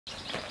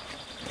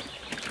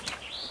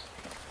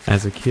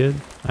As a kid,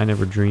 I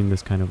never dreamed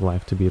this kind of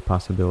life to be a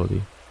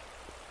possibility.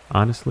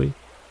 Honestly,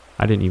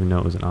 I didn't even know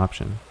it was an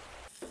option.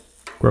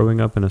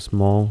 Growing up in a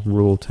small,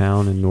 rural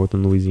town in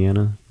northern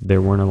Louisiana, there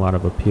weren't a lot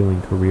of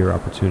appealing career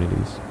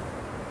opportunities.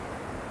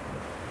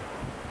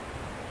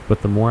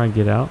 But the more I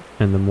get out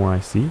and the more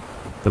I see,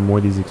 the more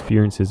these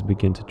experiences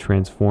begin to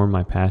transform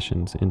my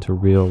passions into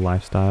real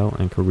lifestyle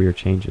and career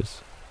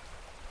changes.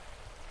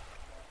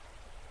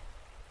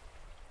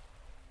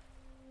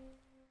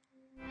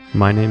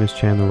 My name is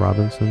Chandler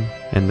Robinson,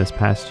 and this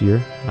past year,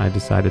 I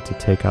decided to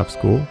take off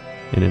school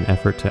in an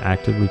effort to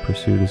actively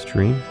pursue this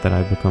dream that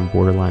I've become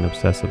borderline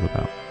obsessive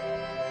about.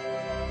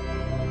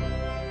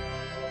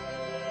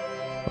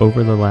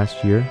 Over the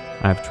last year,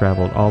 I've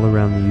traveled all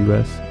around the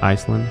US,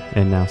 Iceland,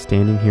 and now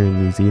standing here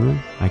in New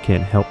Zealand, I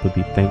can't help but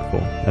be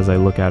thankful as I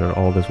look out at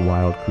all this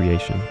wild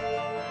creation.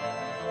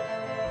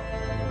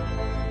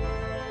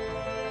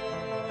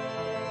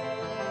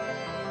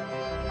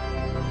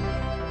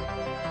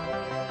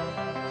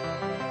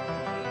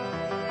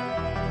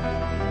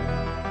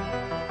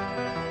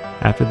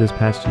 After this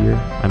past year,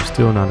 I'm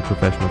still not a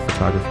professional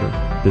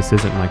photographer. This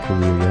isn't my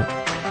career yet,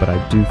 but I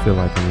do feel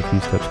like I'm a few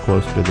steps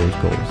closer to those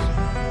goals.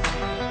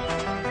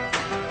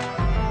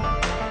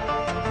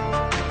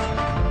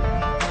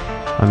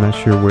 I'm not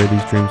sure where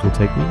these dreams will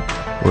take me,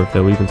 or if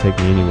they'll even take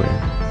me anywhere.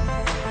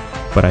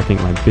 But I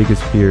think my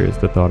biggest fear is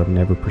the thought of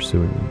never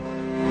pursuing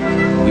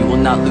them. We will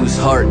not lose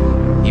heart,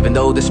 even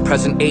though this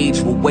present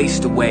age will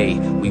waste away.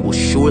 We will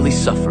surely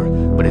suffer,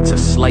 but it's a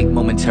slight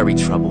momentary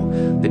trouble.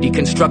 The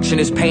deconstruction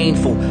is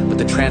painful, but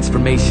the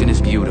transformation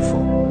is beautiful.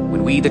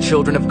 When we, the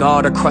children of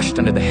God, are crushed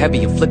under the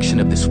heavy affliction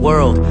of this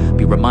world,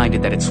 be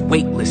reminded that it's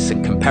weightless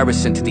in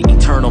comparison to the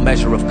eternal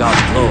measure of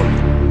God's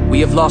glory. We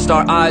have lost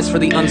our eyes for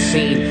the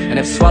unseen and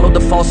have swallowed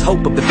the false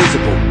hope of the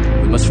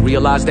visible. We must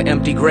realize the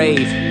empty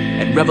grave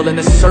and revel in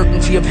the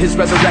certainty of His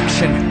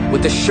resurrection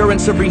with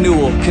assurance of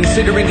renewal,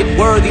 considering it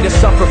worthy to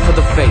suffer for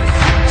the faith.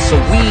 So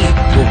we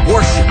will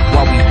worship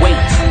while we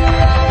wait.